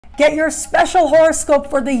Get your special horoscope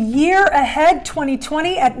for the year ahead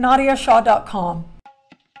 2020 at nadiyashah.com.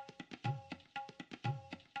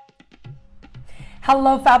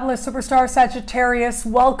 Hello, fabulous superstar Sagittarius.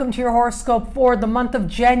 Welcome to your horoscope for the month of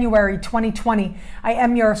January 2020. I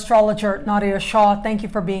am your astrologer, Nadiya Shah. Thank you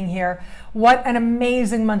for being here. What an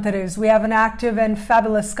amazing month it is. We have an active and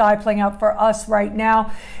fabulous sky playing out for us right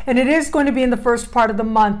now. And it is going to be in the first part of the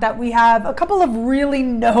month that we have a couple of really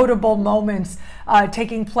notable moments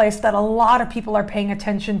taking place that a lot of people are paying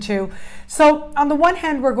attention to. So on the one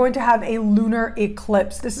hand, we're going to have a lunar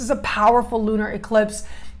eclipse. This is a powerful lunar eclipse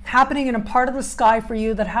happening in a part of the sky for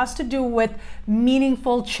you that has to do with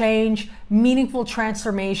meaningful change, meaningful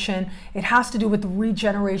transformation. It has to do with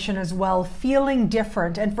regeneration as well, feeling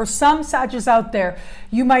different. And for some Sagittarius out there,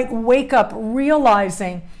 you might wake up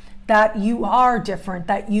realizing that you are different,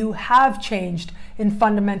 that you have changed in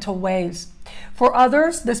fundamental ways. For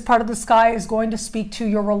others, this part of the sky is going to speak to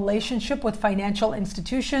your relationship with financial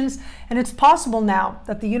institutions, and it's possible now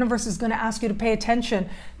that the universe is going to ask you to pay attention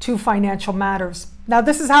to financial matters. Now,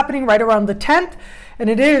 this is happening right around the 10th, and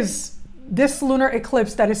it is this lunar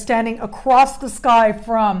eclipse that is standing across the sky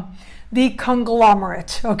from the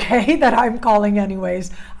conglomerate, okay, that I'm calling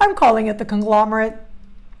anyways. I'm calling it the conglomerate,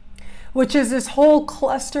 which is this whole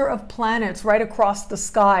cluster of planets right across the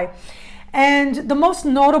sky. And the most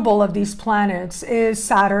notable of these planets is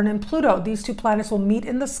Saturn and Pluto. These two planets will meet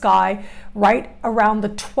in the sky right around the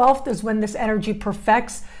 12th is when this energy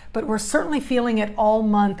perfects, but we're certainly feeling it all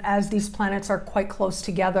month as these planets are quite close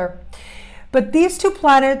together. But these two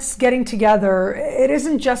planets getting together, it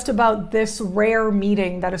isn't just about this rare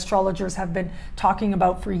meeting that astrologers have been talking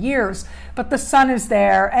about for years, but the Sun is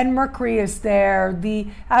there and Mercury is there, the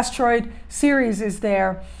asteroid Ceres is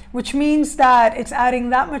there, which means that it's adding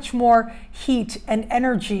that much more heat and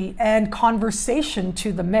energy and conversation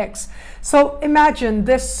to the mix. So imagine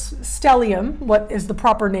this stellium, what is the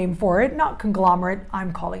proper name for it? Not conglomerate,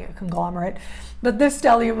 I'm calling it conglomerate, but this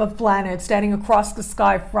stellium of planets standing across the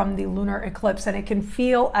sky from the lunar eclipse, and it can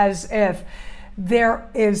feel as if there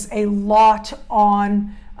is a lot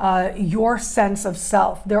on your sense of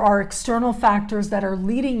self. There are external factors that are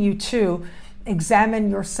leading you to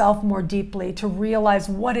examine yourself more deeply, to realize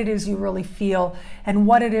what it is you really feel and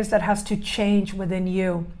what it is that has to change within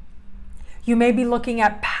you. You may be looking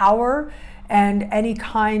at power and any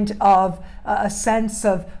kind of a sense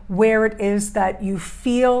of where it is that you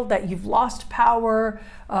feel that you've lost power,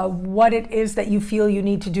 what it is that you feel you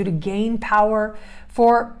need to do to gain power.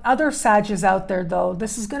 For other Sagittarius out there, though,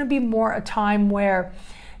 this is going to be more a time where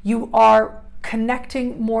you are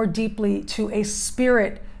connecting more deeply to a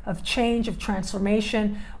spirit of change, of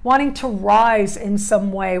transformation, wanting to rise in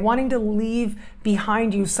some way, wanting to leave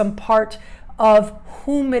behind you some part of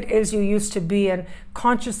whom it is you used to be and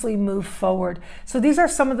consciously move forward. So these are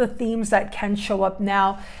some of the themes that can show up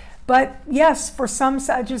now. But yes, for some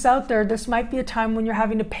Sagittarius out there, this might be a time when you're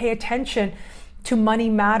having to pay attention to money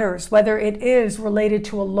matters, whether it is related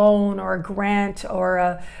to a loan or a grant or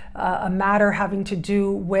a matter having to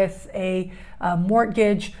do with a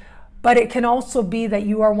mortgage. But it can also be that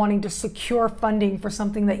you are wanting to secure funding for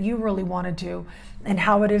something that you really want to do and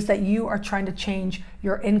how it is that you are trying to change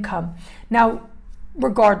your income. Now,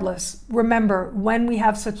 regardless, remember, when we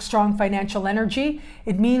have such strong financial energy,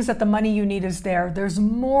 it means that the money you need is there. There's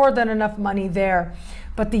more than enough money there,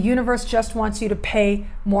 but the universe just wants you to pay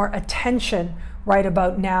more attention right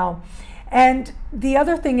about now. And the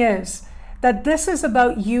other thing is that this is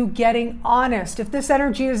about you getting honest. If this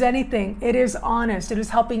energy is anything, it is honest. It is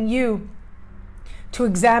helping you to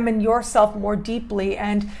examine yourself more deeply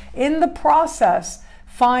and in the process,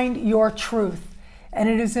 find your truth. And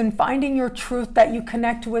it is in finding your truth that you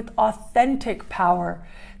connect with authentic power.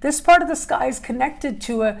 This part of the sky is connected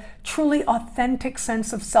to a truly authentic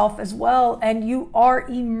sense of self as well. And you are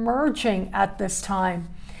emerging at this time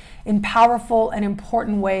in powerful and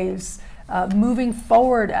important ways. Moving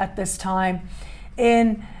forward at this time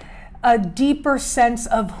in a deeper sense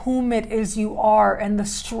of whom it is you are and the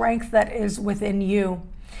strength that is within you.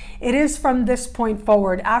 It is from this point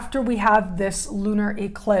forward, after we have this lunar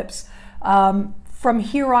eclipse, from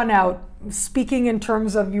here on out, speaking in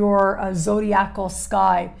terms of your zodiacal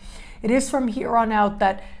sky, it is from here on out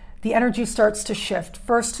that the energy starts to shift.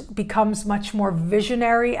 First becomes much more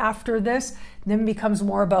visionary after this, then becomes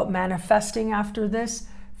more about manifesting after this.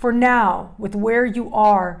 For now, with where you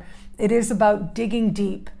are, it is about digging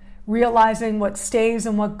deep, realizing what stays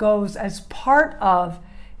and what goes as part of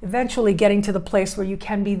eventually getting to the place where you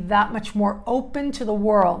can be that much more open to the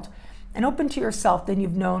world and open to yourself than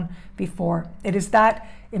you've known before. It is that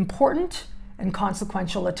important and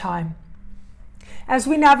consequential a time. As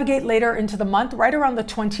we navigate later into the month, right around the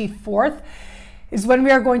 24th, is when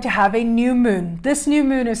we are going to have a new moon. This new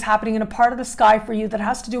moon is happening in a part of the sky for you that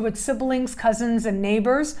has to do with siblings, cousins, and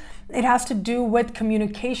neighbors. It has to do with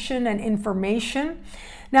communication and information.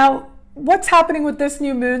 Now, what's happening with this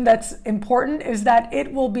new moon that's important is that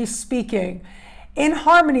it will be speaking in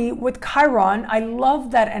harmony with Chiron. I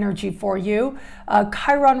love that energy for you.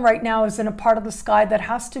 Chiron right now is in a part of the sky that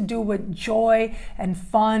has to do with joy and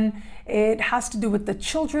fun. It has to do with the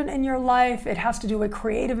children in your life. It has to do with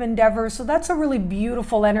creative endeavors. So that's a really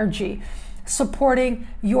beautiful energy, supporting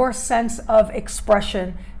your sense of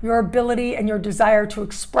expression, your ability and your desire to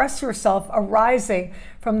express yourself arising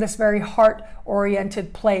from this very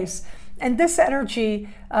heart-oriented place. And this energy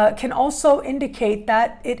can also indicate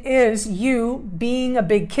that it is you being a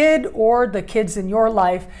big kid or the kids in your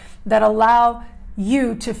life that allow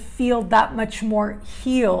you to feel that much more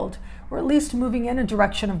healed, or at least moving in a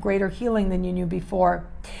direction of greater healing than you knew before.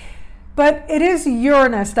 But it is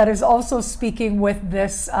Uranus that is also speaking with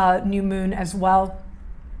this new moon as well.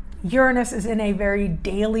 Uranus is in a very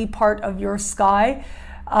daily part of your sky,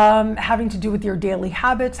 having to do with your daily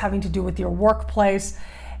habits, having to do with your workplace.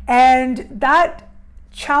 And that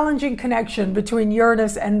challenging connection between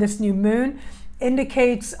Uranus and this new moon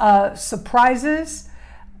indicates surprises,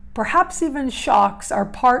 perhaps even shocks, are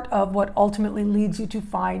part of what ultimately leads you to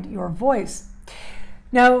find your voice.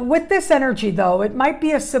 Now, with this energy, though, it might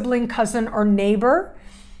be a sibling, cousin, or neighbor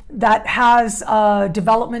that has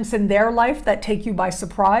developments in their life that take you by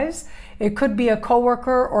surprise. It could be a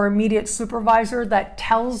coworker or immediate supervisor that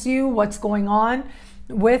tells you what's going on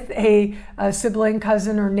with a sibling,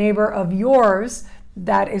 cousin, or neighbor of yours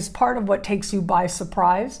that is part of what takes you by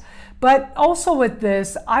surprise. But also with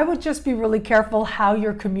this, I would just be really careful how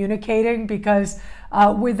you're communicating, because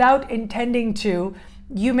without intending to,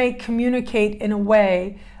 you may communicate in a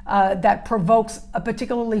way that provokes a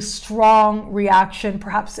particularly strong reaction,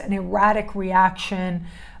 perhaps an erratic reaction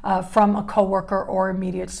from a coworker or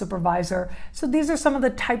immediate supervisor. So these are some of the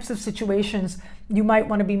types of situations you might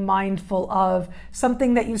want to be mindful of.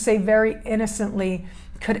 Something that you say very innocently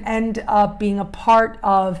could end up being a part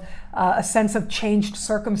of a sense of changed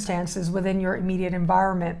circumstances within your immediate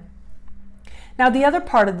environment. Now, the other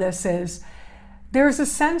part of this is there's a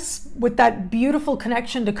sense with that beautiful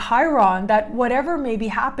connection to Chiron that whatever may be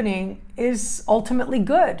happening is ultimately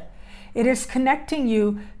good. It is connecting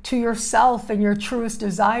you to yourself and your truest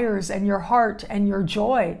desires and your heart and your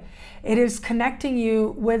joy. It is connecting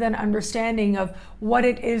you with an understanding of what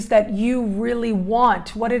it is that you really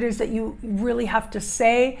want, what it is that you really have to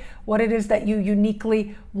say, what it is that you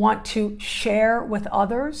uniquely want to share with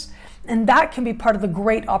others. And that can be part of the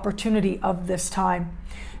great opportunity of this time.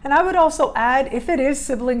 And I would also add, if it is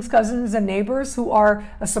siblings, cousins, and neighbors who are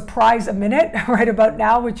a surprise a minute right about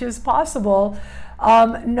now, which is possible,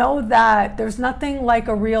 know that there's nothing like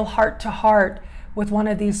a real heart-to-heart with one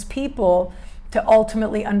of these people to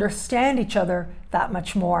ultimately understand each other that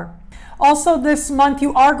much more. Also this month,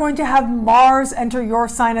 you are going to have Mars enter your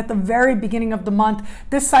sign at the very beginning of the month.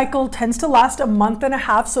 This cycle tends to last a month and a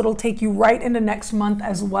half, so it'll take you right into next month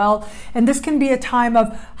as well. And this can be a time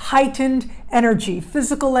of heightened energy,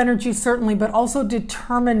 physical energy certainly, but also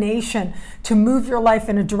determination to move your life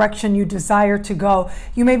in a direction you desire to go.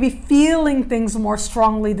 You may be feeling things more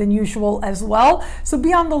strongly than usual as well, so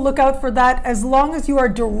be on the lookout for that. As long as you are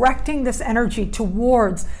directing this energy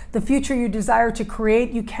towards the future you desire to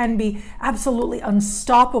create, you can be absolutely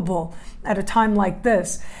unstoppable at a time like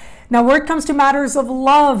this. Now, where it comes to matters of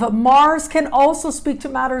love, Mars can also speak to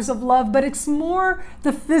matters of love, but it's more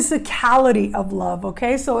the physicality of love,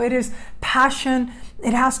 okay? So it is passion.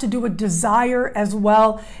 It has to do with desire as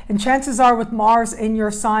well. And chances are with Mars in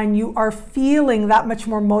your sign, you are feeling that much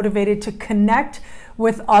more motivated to connect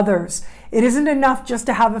with others. It isn't enough just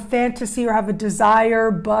to have a fantasy or have a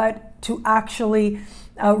desire, but to actually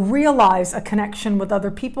realize a connection with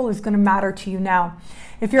other people is going to matter to you now.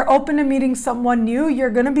 If you're open to meeting someone new,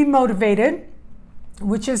 you're going to be motivated,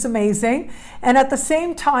 which is amazing. And at the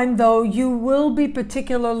same time, though, you will be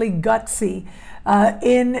particularly gutsy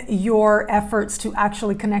in your efforts to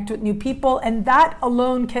actually connect with new people. And that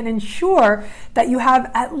alone can ensure that you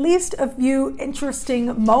have at least a few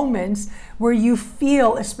interesting moments where you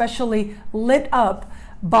feel especially lit up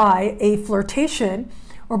by a flirtation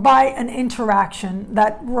or by an interaction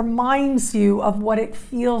that reminds you of what it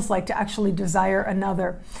feels like to actually desire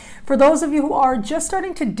another. For those of you who are just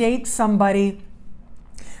starting to date somebody,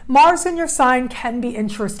 Mars in your sign can be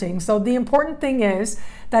interesting. So the important thing is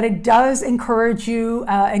that it does encourage you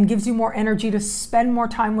and gives you more energy to spend more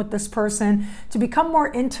time with this person, to become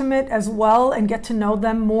more intimate as well and get to know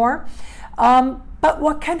them more. But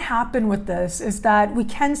what can happen with this is that we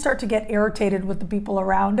can start to get irritated with the people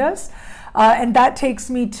around us. And that takes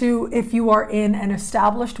me to, if you are in an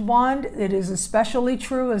established wand, it is especially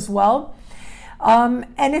true as well. And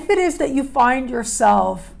if it is that you find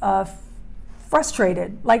yourself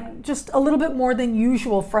frustrated, like just a little bit more than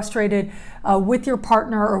usual frustrated with your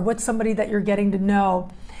partner or with somebody that you're getting to know,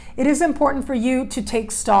 it is important for you to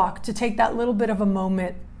take stock, to take that little bit of a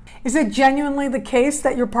moment. Is it genuinely the case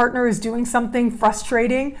that your partner is doing something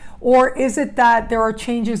frustrating, or is it that there are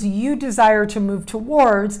changes you desire to move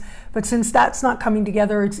towards, but since that's not coming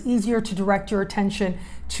together, it's easier to direct your attention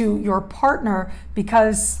to your partner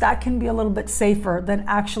because that can be a little bit safer than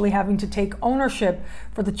actually having to take ownership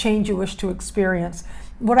for the change you wish to experience.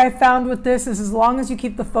 What I found with this is as long as you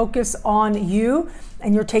keep the focus on you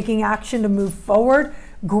and you're taking action to move forward,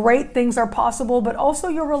 great things are possible, but also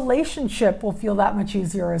your relationship will feel that much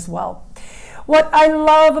easier as well. What I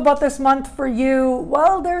love about this month for you,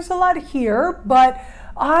 well, there's a lot here, but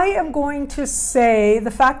I am going to say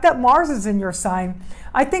the fact that Mars is in your sign.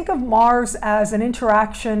 I think of Mars as an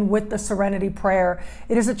interaction with the Serenity Prayer.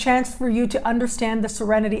 It is a chance for you to understand the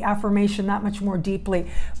Serenity affirmation that much more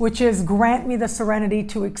deeply, which is grant me the serenity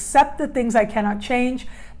to accept the things I cannot change,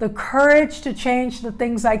 the courage to change the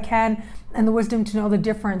things I can, and the wisdom to know the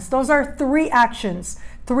difference. Those are 3 actions,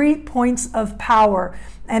 3 points of power.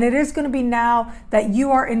 And it is going to be now that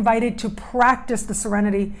you are invited to practice the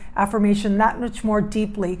Serenity affirmation that much more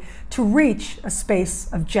deeply to reach a space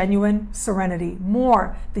of genuine serenity,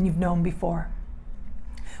 more than you've known before.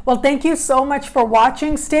 Well, thank you so much for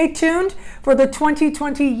watching. Stay tuned for the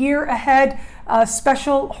 2020 year ahead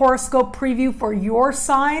special horoscope preview for your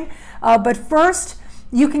sign. But first,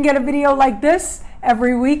 you can get a video like this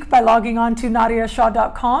every week by logging on to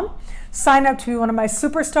nadiyashah.com. Sign up to be one of my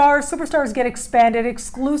superstars. Superstars get expanded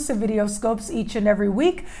exclusive videoscopes each and every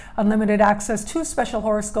week, unlimited access to special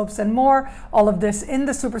horoscopes and more. All of this in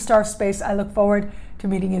the superstar space. I look forward to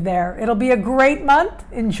meeting you there. It'll be a great month.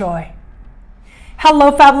 Enjoy.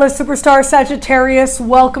 Hello, fabulous superstar Sagittarius.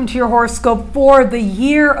 Welcome to your horoscope for the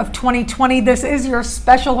year of 2020. This is your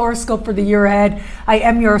special horoscope for the year ahead. I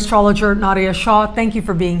am your astrologer, Nadiya Shah. Thank you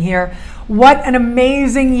for being here. What an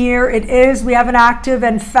amazing year it is. We have an active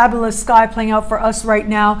and fabulous sky playing out for us right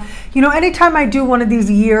now. You know, anytime I do one of these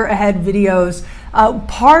year ahead videos,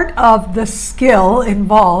 part of the skill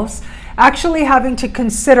involves actually having to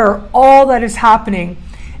consider all that is happening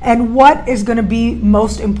and what is going to be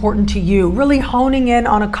most important to you, really honing in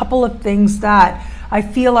on a couple of things that I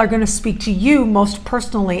feel are going to speak to you most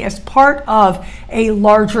personally as part of a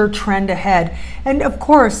larger trend ahead. And of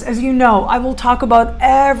course, as you know, I will talk about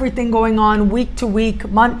everything going on week to week,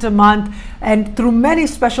 month to month, and through many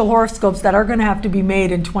special horoscopes that are going to have to be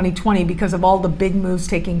made in 2020 because of all the big moves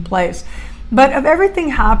taking place. But of everything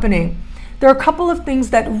happening, there are a couple of things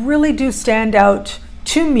that really do stand out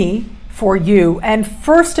to me for you. And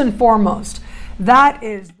first and foremost, that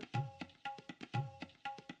is